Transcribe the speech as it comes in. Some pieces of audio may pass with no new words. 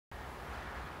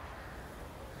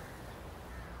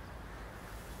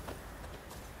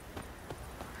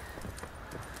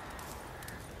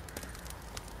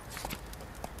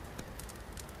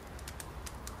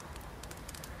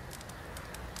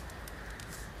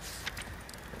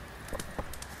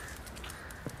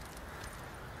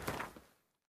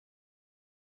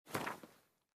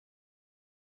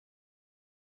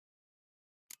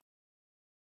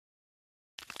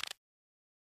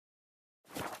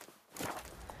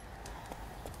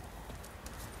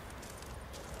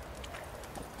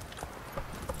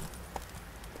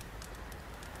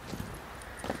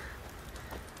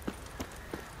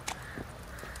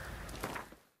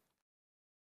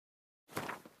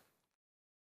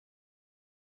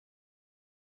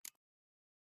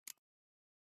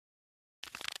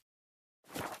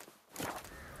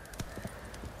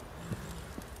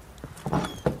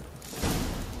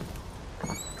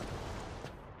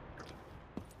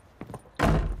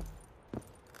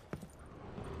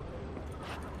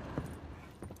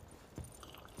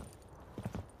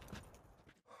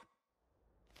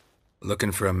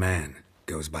Looking for a man.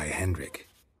 Goes by Hendrik.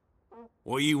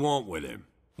 What do you want with him?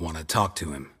 Want to talk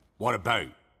to him. What about?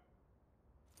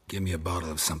 Give me a bottle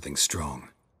of something strong.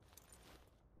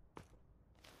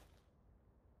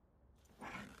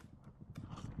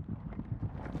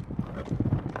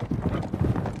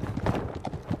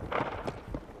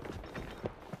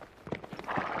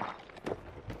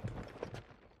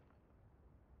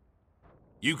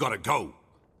 You gotta go.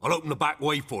 I'll open the back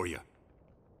way for you.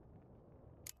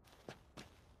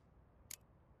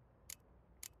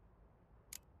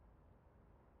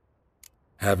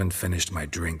 Haven't finished my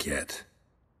drink yet.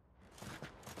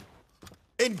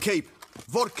 Innkeep!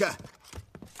 Vodka!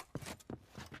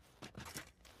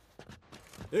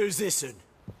 Who's this'n?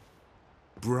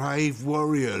 Brave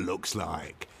warrior, looks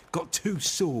like. Got 2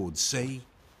 swords, see?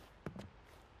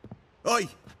 Oi!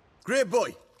 Grey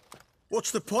boy! What's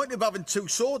the point of having 2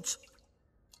 swords?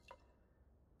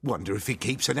 Wonder if he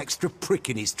keeps an extra prick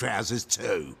in his trousers,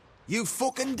 too. You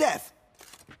fucking deaf?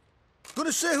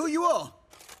 Gonna say who you are?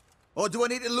 Or do I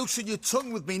need to loosen your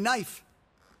tongue with me knife?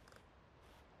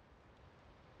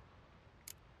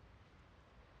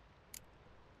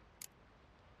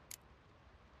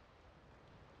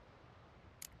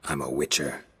 I'm a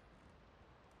witcher.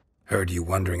 Heard you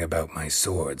wondering about my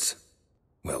swords.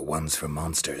 Well, one's for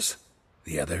monsters,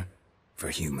 the other for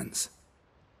humans.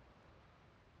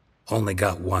 Only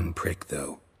got 1 prick,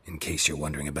 though, in case you're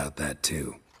wondering about that,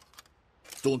 too.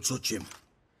 Don't touch him.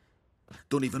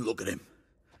 Don't even look at him.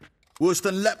 Worse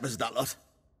than lepers, that lot.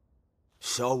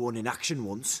 Saw one in action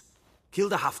once.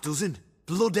 Killed a half-dozen.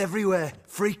 Blood everywhere.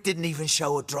 Freak didn't even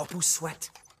show a drop of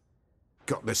sweat.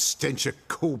 Got the stench of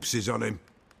corpses on him.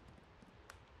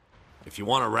 If you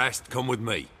want a rest, come with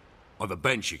me. I've a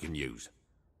bench you can use.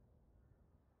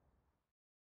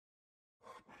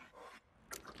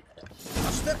 I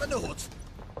step in the hut,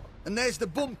 and there's the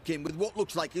bumpkin with what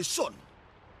looks like his son.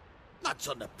 That's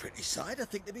on the pretty side, I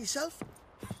think to myself.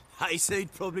 I say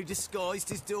he'd probably disguised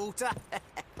his daughter.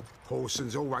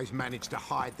 Horsons always manage to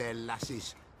hide their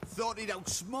lasses. Thought he'd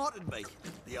outsmarted me,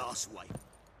 the arsewipe.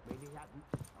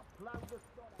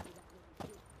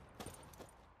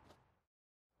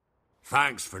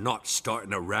 Thanks for not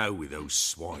starting a row with those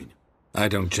swine. I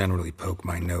don't generally poke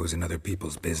my nose in other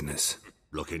people's business.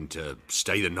 Looking to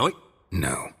stay the night?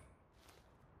 No.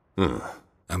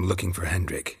 I'm looking for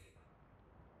Hendrik.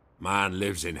 Man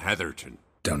lives in Heatherton.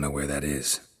 Don't know where that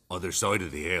is. Other side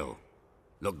of the hill.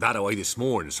 Looked that away this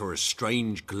morning, saw a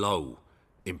strange glow.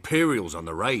 Imperials on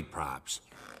the raid, perhaps.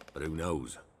 But who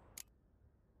knows?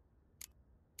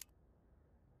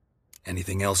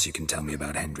 Anything else you can tell me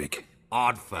about Hendrik?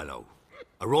 Odd fellow.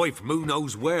 Arrived from who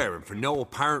knows where and for no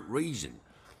apparent reason.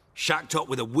 Shacked up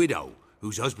with a widow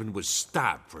whose husband was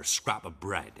stabbed for a scrap of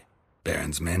bread.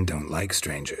 Baron's men don't like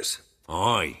strangers.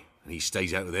 Aye, and he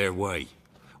stays out of their way.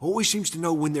 Always seems to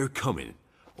know when they're coming.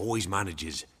 Always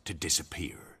manages to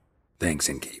disappear. Thanks,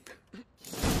 Innkeep.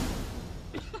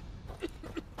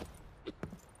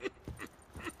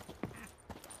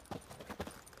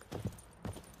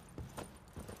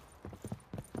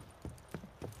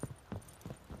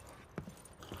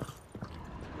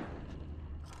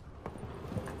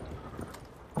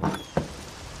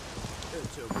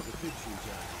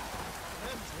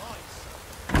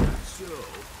 So,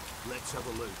 let's have a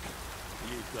look.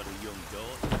 You've got a young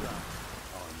daughter, right?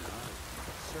 Oh no.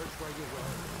 Search where you will.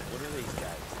 One of these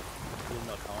days, you'll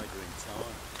not hide her in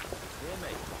time. Hear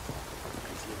me?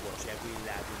 And you'll watch every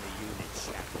lad in the unit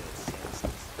shatter their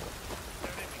senses.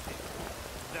 Don't everything.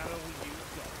 That all you've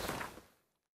got.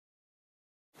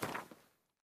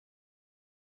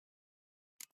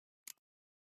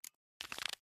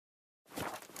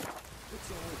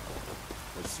 It's all.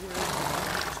 I swear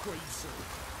it's great, sir.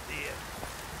 Dear,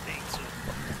 thanks, sir.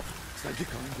 Thank you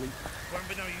kindly. Won't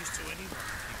be no use to anyone.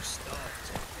 You starved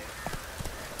to death.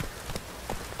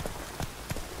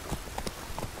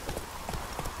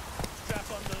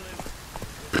 Strap on the loot.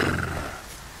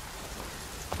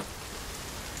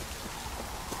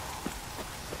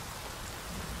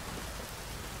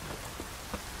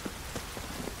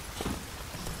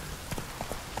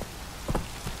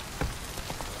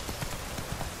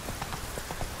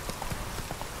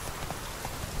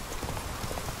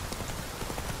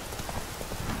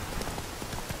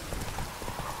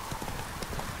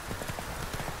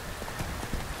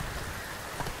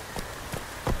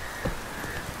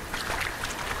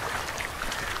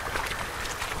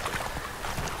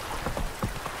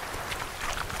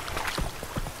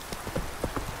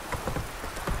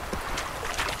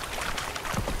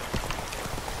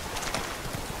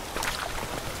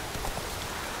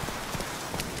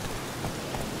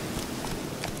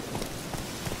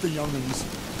 The young'uns,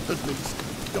 at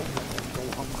least, don't let them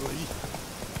hungry.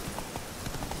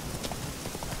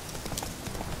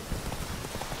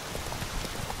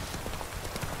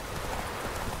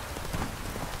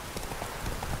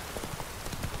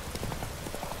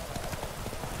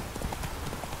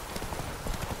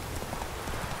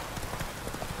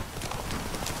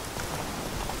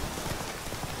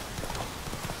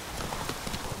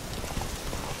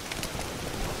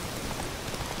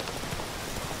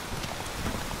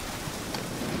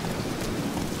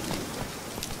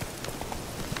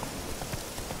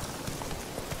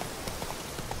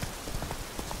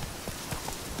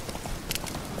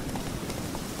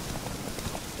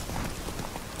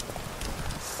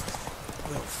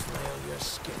 We'll flail your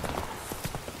skin off.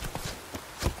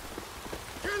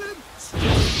 Kill him!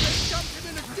 They dumped him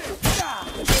in a ditch!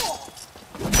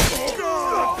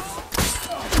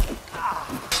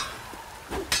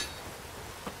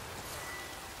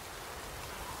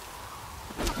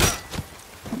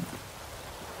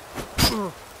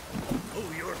 Oh,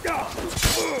 you're gone.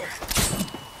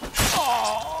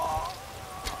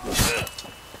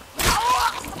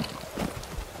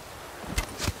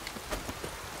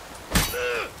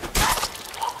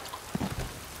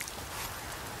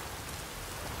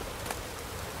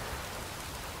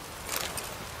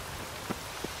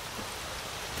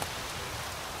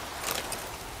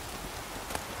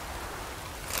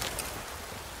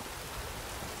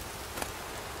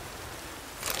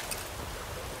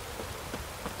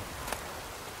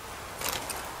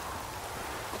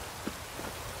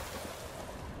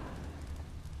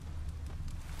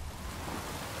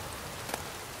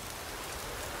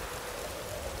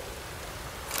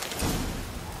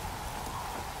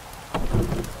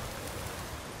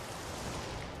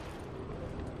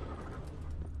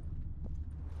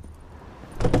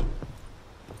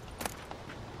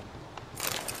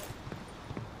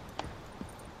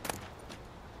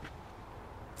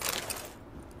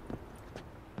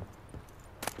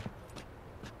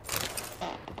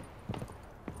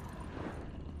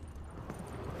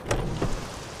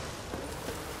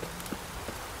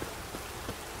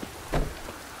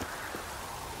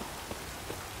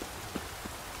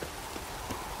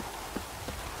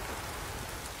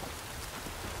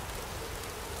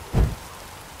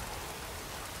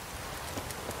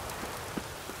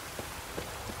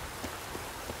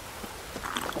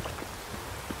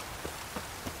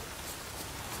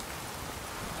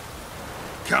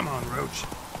 Come on, Roach.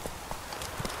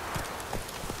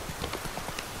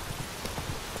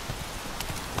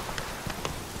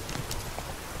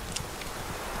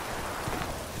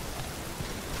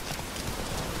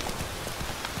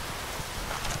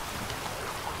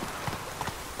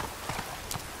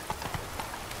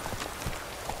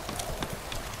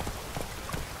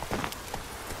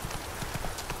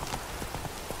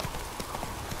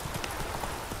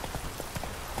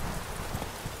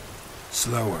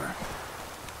 Slower.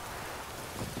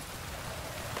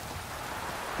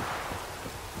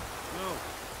 No,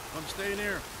 I'm staying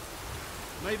here.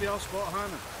 Maybe I'll spot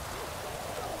Hannah.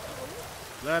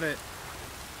 Let it.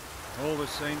 All the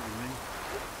same to me.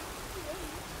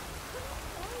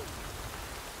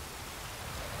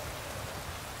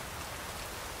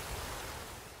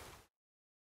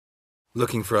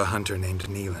 Looking for a hunter named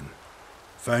Neelan.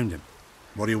 Found him.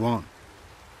 What do you want?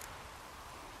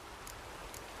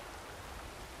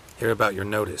 Hear about your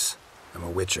notice. I'm a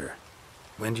witcher.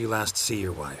 When do you last see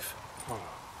your wife?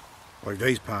 5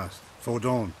 days passed, 'fore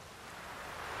dawn.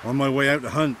 On my way out to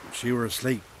hunt, she were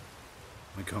asleep.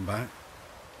 I come back,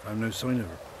 found no sign of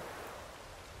her.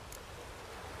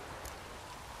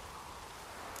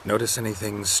 Notice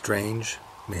anything strange?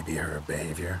 Maybe her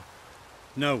behavior?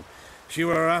 No, she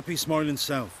were her happy, smiling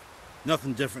self.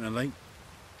 Nothing different than late.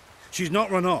 She's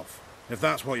not run off, if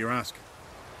that's what you're asking.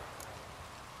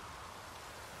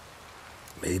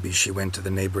 Maybe she went to the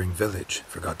neighboring village,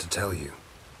 forgot to tell you.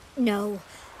 No,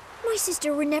 my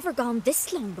sister were never gone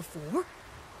this long before.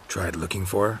 Tried looking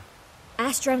for her?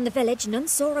 Asked round the village, none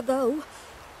saw her go.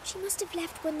 She must have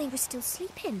left when they were still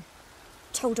sleeping.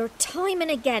 Told her time and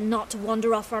again not to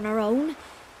wander off on her own.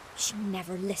 She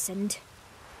never listened.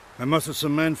 I must have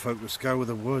some menfolk to scour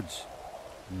the woods.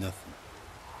 Nothing.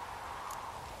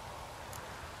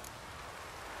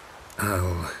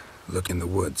 I'll look in the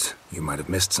woods. You might have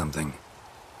missed something.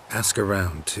 Ask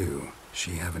around, too.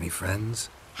 She have any friends?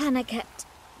 Hannah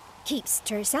keeps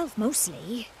to herself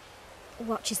mostly.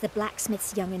 Watches the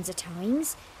blacksmith's young'uns at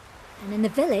times. And in the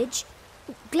village,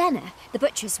 Glenna, the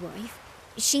butcher's wife,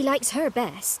 she likes her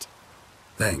best.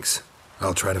 Thanks.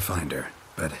 I'll try to find her,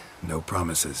 but no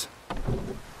promises.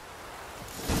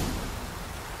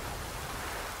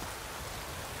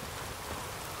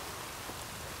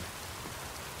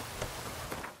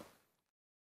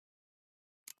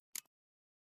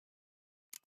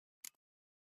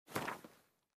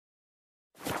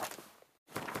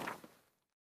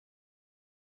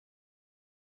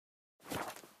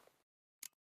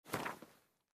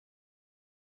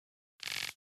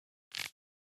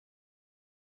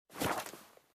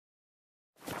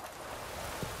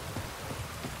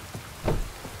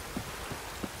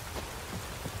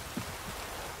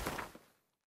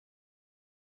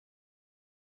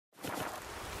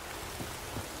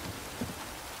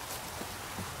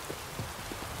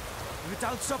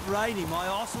 Don't stop raining, my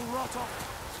arse will rot off.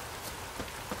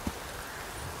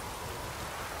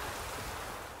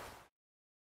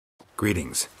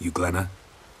 Greetings, you Glenna?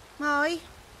 Aye.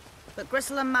 But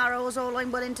gristle and marrow's all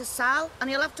I'm willing to sell, and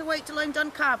you'll have to wait till I'm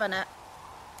done carving it.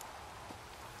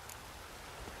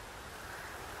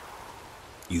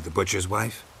 You the butcher's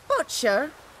wife?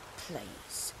 Butcher?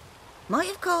 Please. Might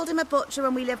have called him a butcher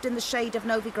when we lived in the shade of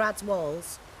Novigrad's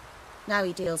walls. Now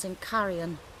he deals in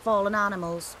carrion, fallen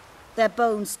animals. Their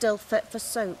bones still fit for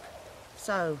soup.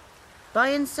 So,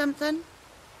 buying something?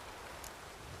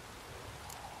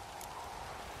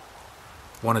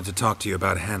 Wanted to talk to you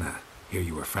about Hannah. Hear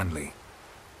you were friendly.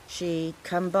 She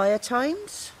come by at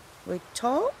times? We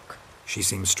talk? She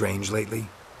seems strange lately.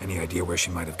 Any idea where she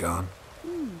might have gone?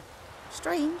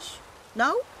 Strange.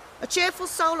 No? A cheerful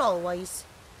soul always.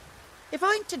 If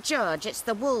I'm to judge, it's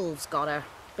the wolves got her.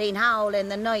 Been howling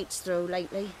the nights through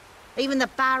lately. Even the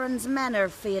Baron's men are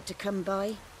feared to come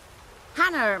by.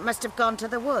 Hannah must have gone to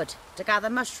the wood, to gather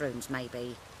mushrooms,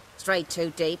 maybe. Strayed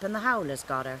too deep and the howlers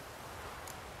got her.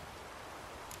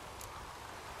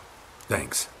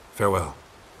 Thanks. Farewell.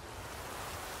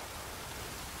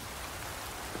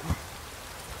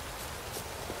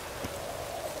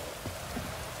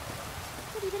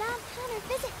 Have you been Aunt Hannah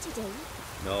visit today?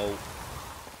 No.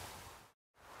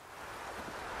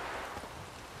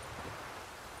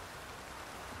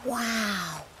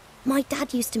 Wow. My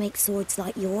dad used to make swords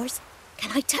like yours.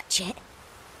 Can I touch it?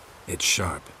 It's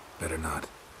sharp. Better not.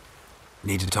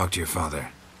 Need to talk to your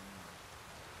father.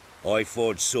 I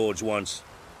forged swords once.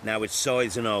 Now it's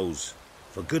scythes and hoes.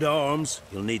 For good arms,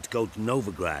 you'll need to go to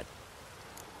Novigrad.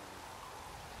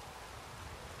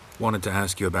 Wanted to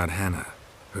ask you about Hannah.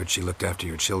 Heard she looked after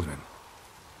your children.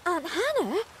 Aunt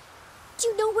Hannah? Do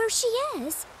you know where she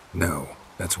is? No,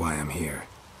 that's why I'm here.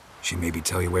 She maybe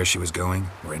tell you where she was going,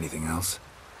 or anything else?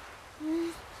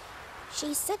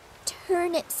 She said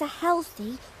turnips are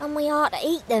healthy and we ought to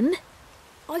eat them.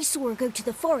 I saw her go to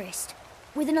the forest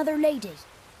with another lady.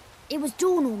 It was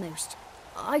dawn almost.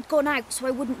 I'd gone out so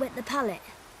I wouldn't wet the pallet.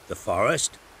 The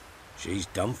forest? She's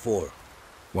done for.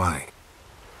 Why?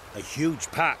 A huge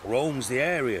pack roams the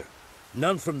area.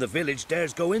 None from the village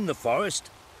dares go in the forest.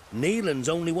 Neelan's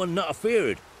only one not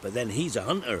afeared, but then he's a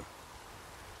hunter.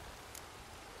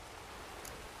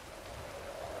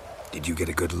 Did you get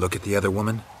a good look at the other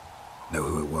woman? Know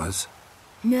who it was?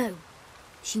 No.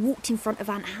 She walked in front of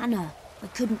Aunt Hannah. I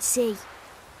couldn't see.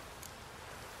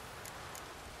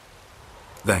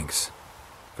 Thanks.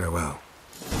 Farewell.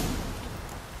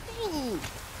 Hey,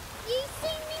 you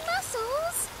seen me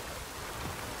muscles?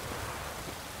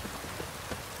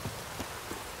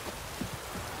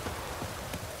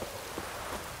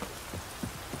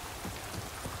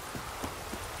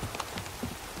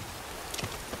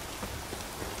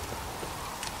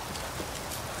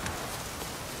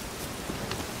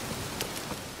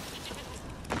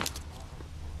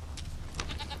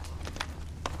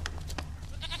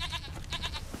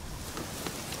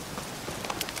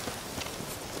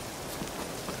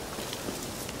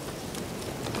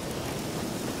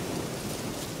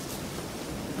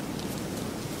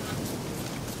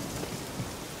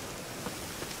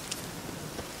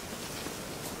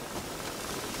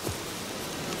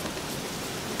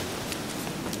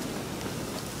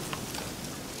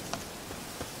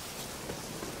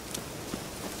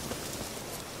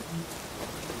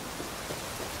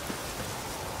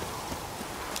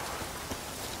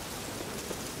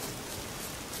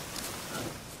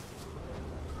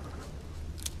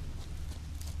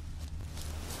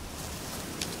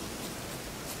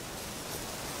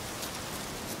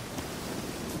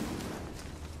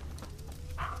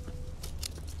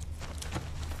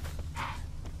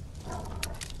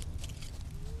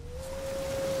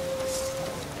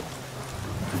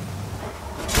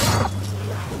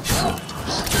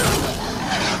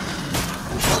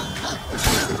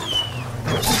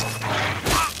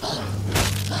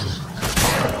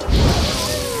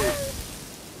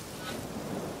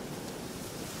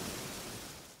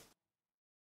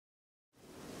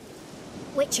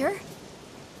 Witcher?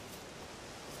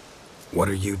 What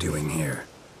are you doing here?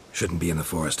 Shouldn't be in the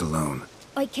forest alone.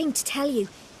 I came to tell you.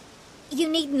 You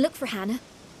needn't look for Hannah.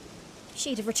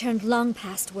 She'd have returned long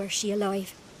past were she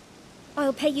alive.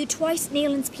 I'll pay you twice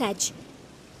Neelan's pledge.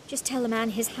 Just tell the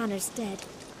man his Hannah's dead.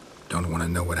 Don't want to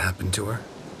know what happened to her?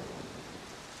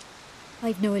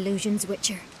 I've no illusions,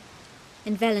 Witcher.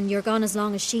 In Velen, you're gone as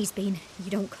long as she's been. You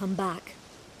don't come back.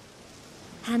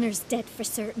 Hannah's dead for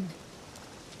certain.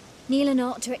 Neelan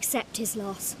ought to accept his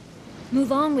loss.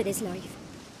 Move on with his life.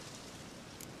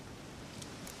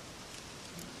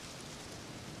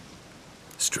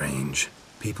 Strange.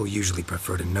 People usually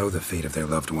prefer to know the fate of their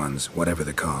loved ones, whatever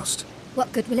the cost.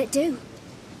 What good will it do?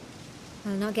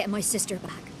 I'll not get my sister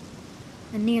back.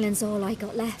 And Nealon's all I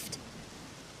got left.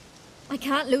 I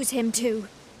can't lose him too.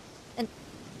 And,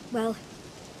 well,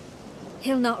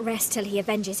 he'll not rest till he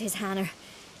avenges his Hanner,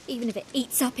 even if it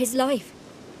eats up his life.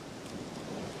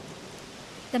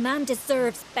 The man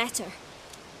deserves better.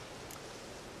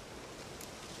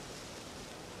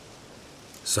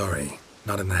 Sorry,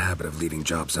 not in the habit of leaving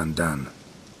jobs undone.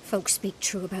 Folks speak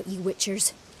true about you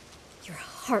Witchers. You're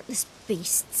heartless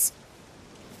beasts.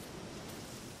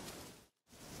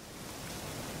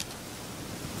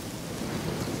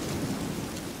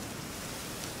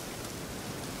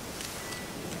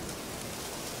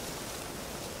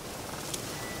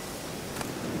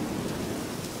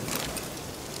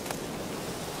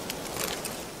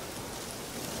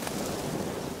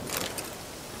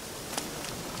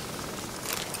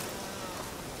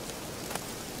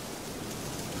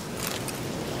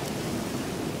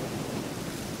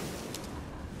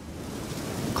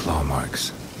 Claw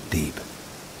marks. Deep.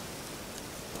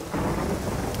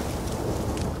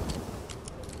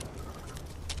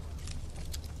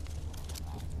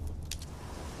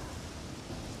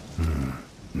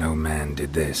 No man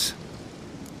did this.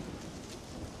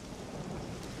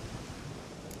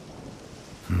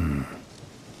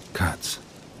 Cuts.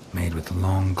 Made with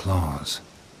long claws.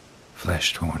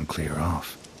 Flesh torn clear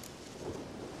off.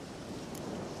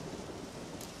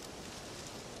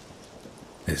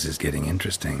 This is getting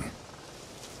interesting.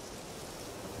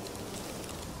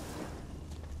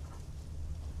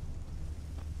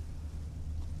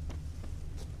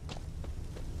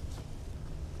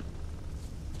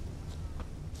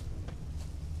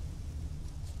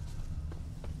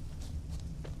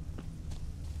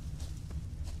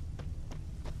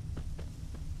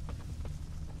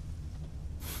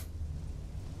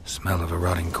 Smell of a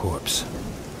rotting corpse.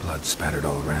 Blood spattered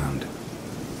all around.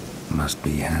 Must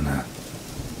be Hannah.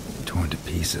 Torn to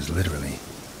pieces, literally.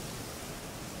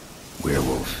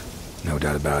 Werewolf. No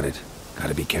doubt about it.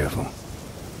 Gotta be careful.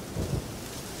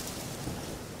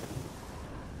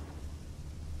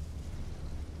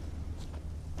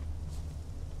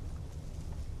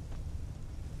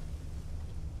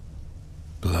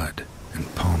 Blood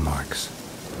and paw marks.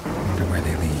 Wonder where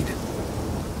they lead.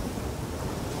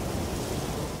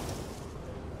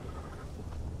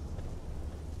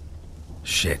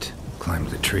 Shit. Climbed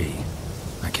the tree.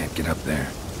 I can't get up there.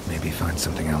 Maybe find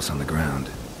something else on the ground.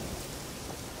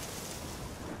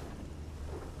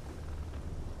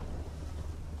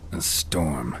 A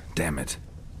storm. Damn it.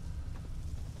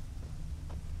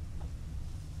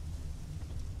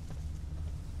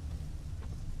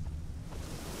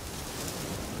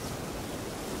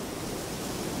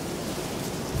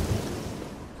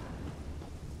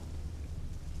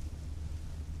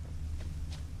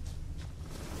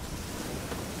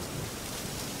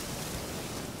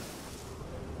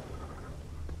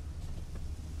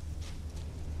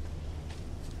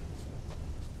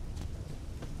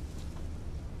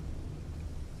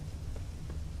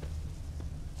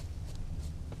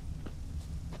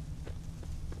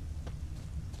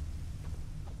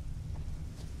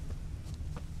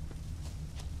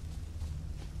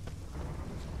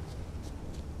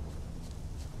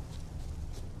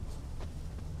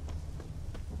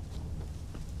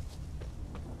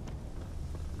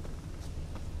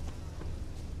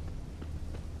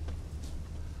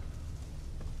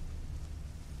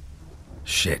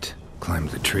 Shit. Climbed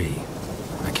the tree.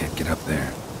 I can't get up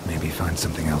there. Maybe find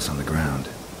something else on the ground.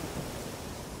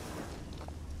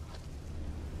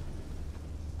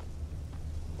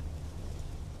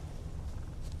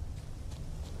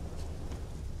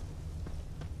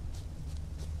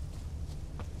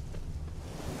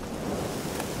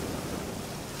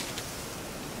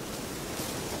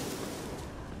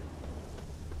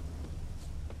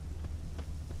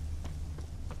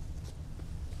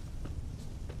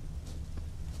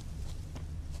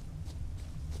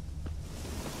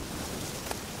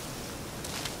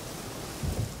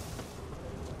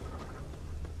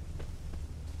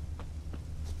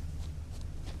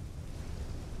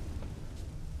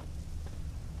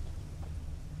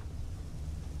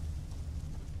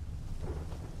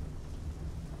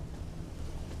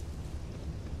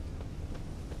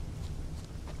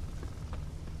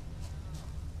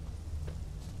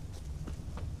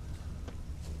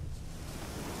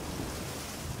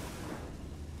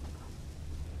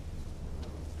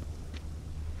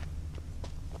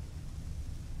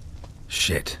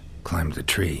 Shit. Climbed the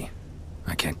tree.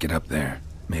 I can't get up there.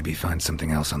 Maybe find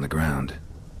something else on the ground.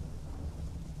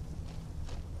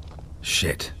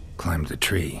 Shit. Climbed the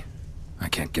tree. I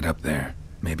can't get up there.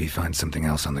 Maybe find something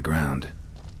else on the ground.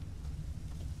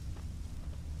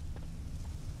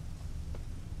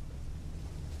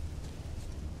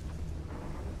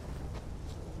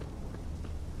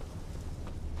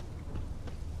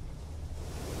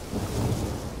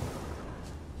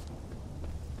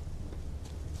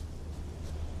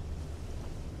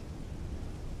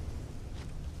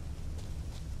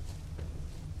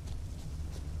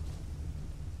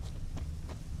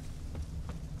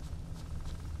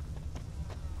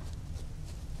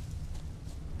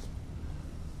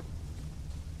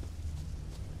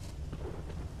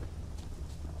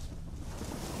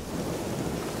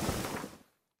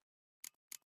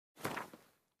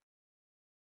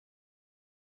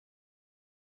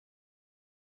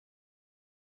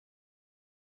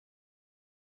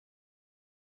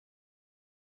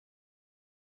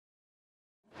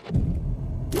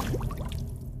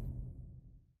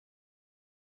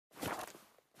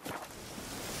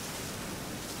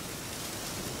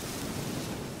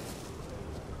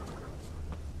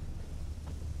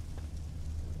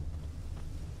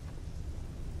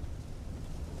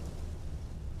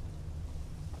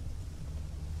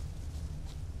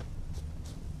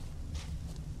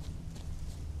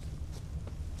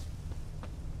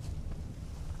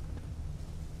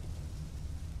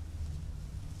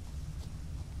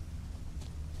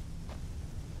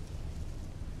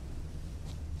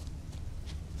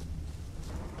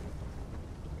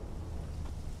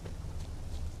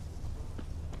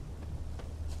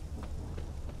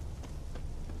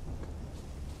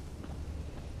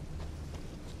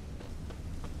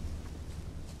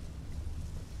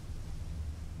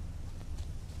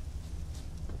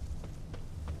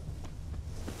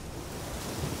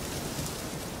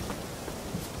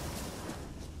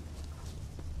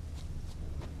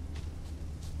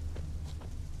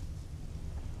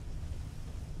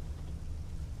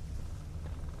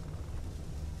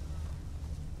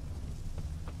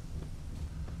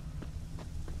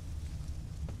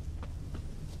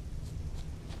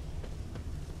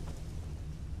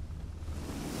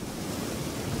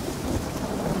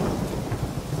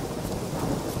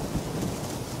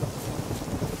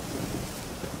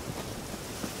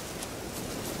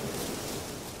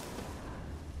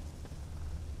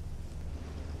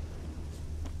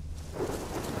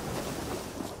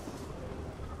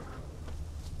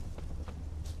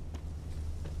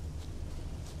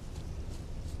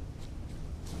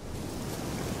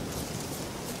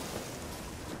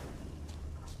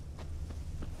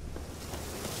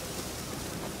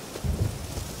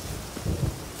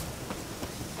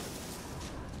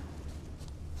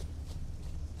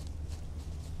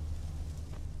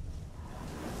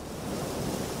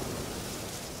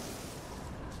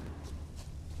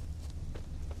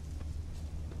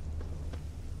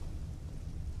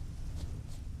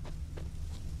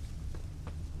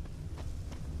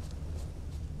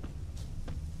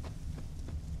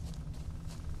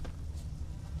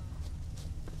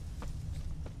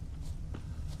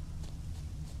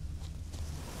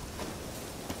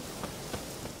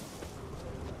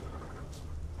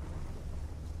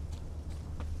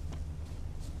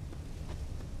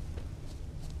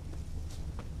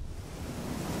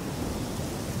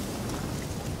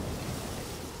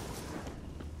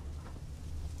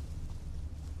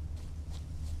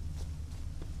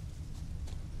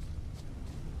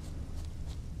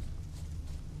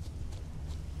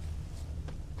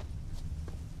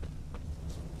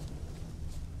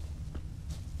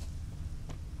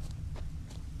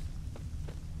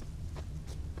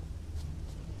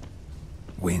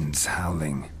 wind's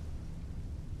howling.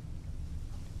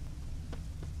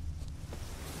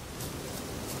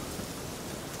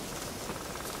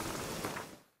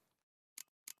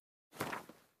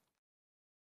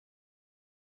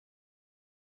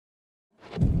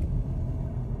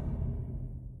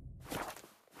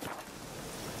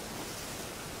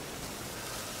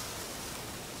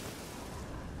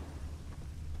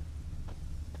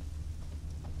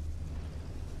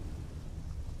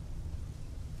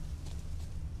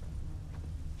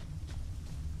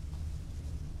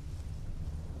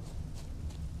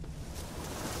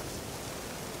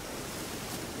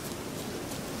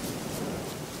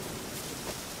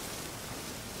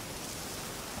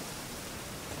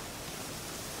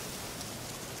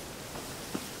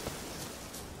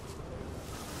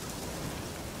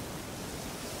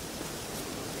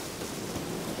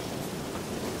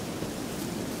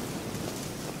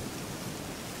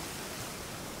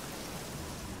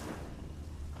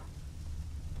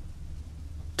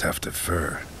 Tuft of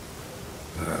fur.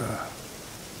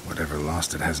 Whatever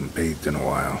lost it hasn't bathed in a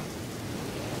while.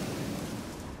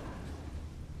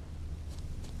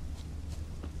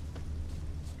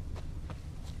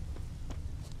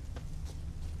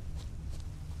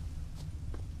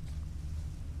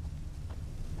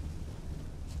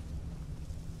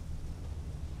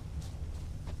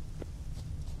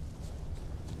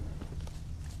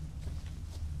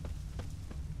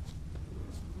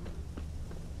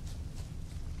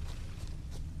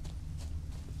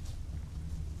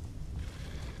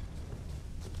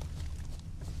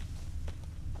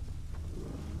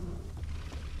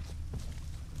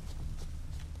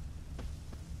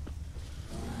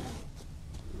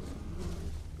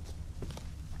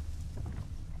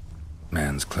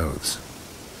 Man's clothes.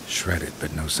 Shredded,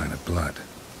 but no sign of blood.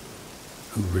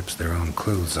 Who rips their own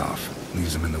clothes off,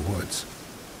 leaves them in the woods?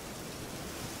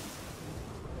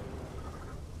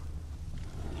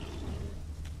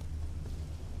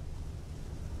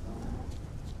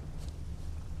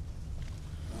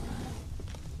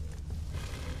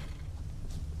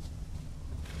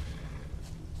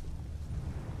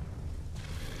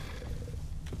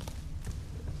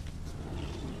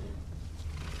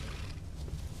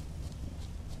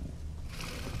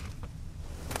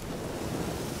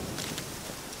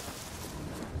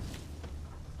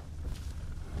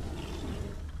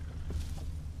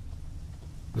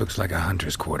 Looks like a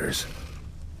hunter's quarters.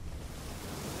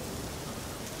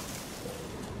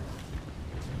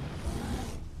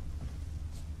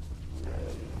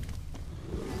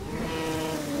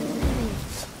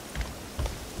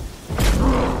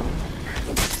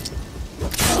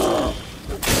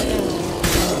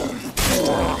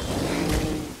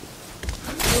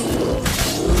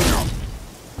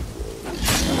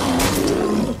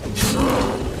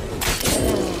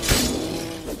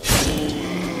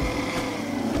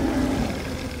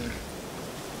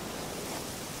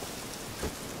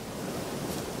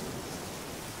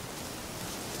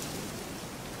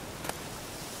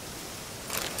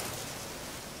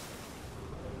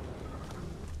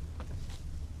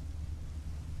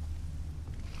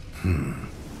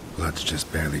 Blood's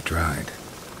just barely dried.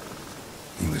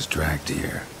 He was dragged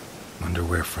here. Wonder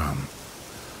where from.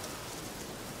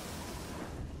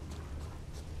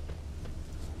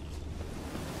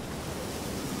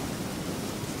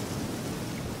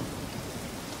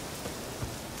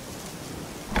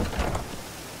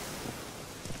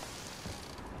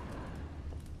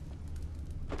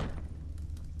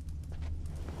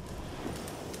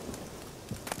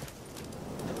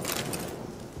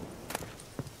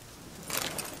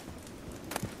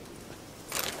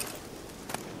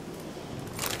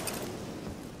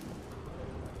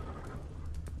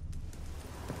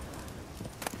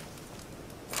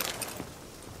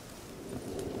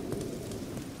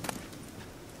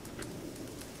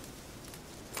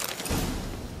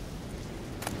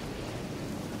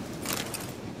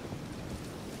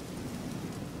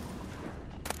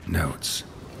 Notes.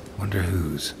 Wonder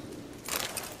whose.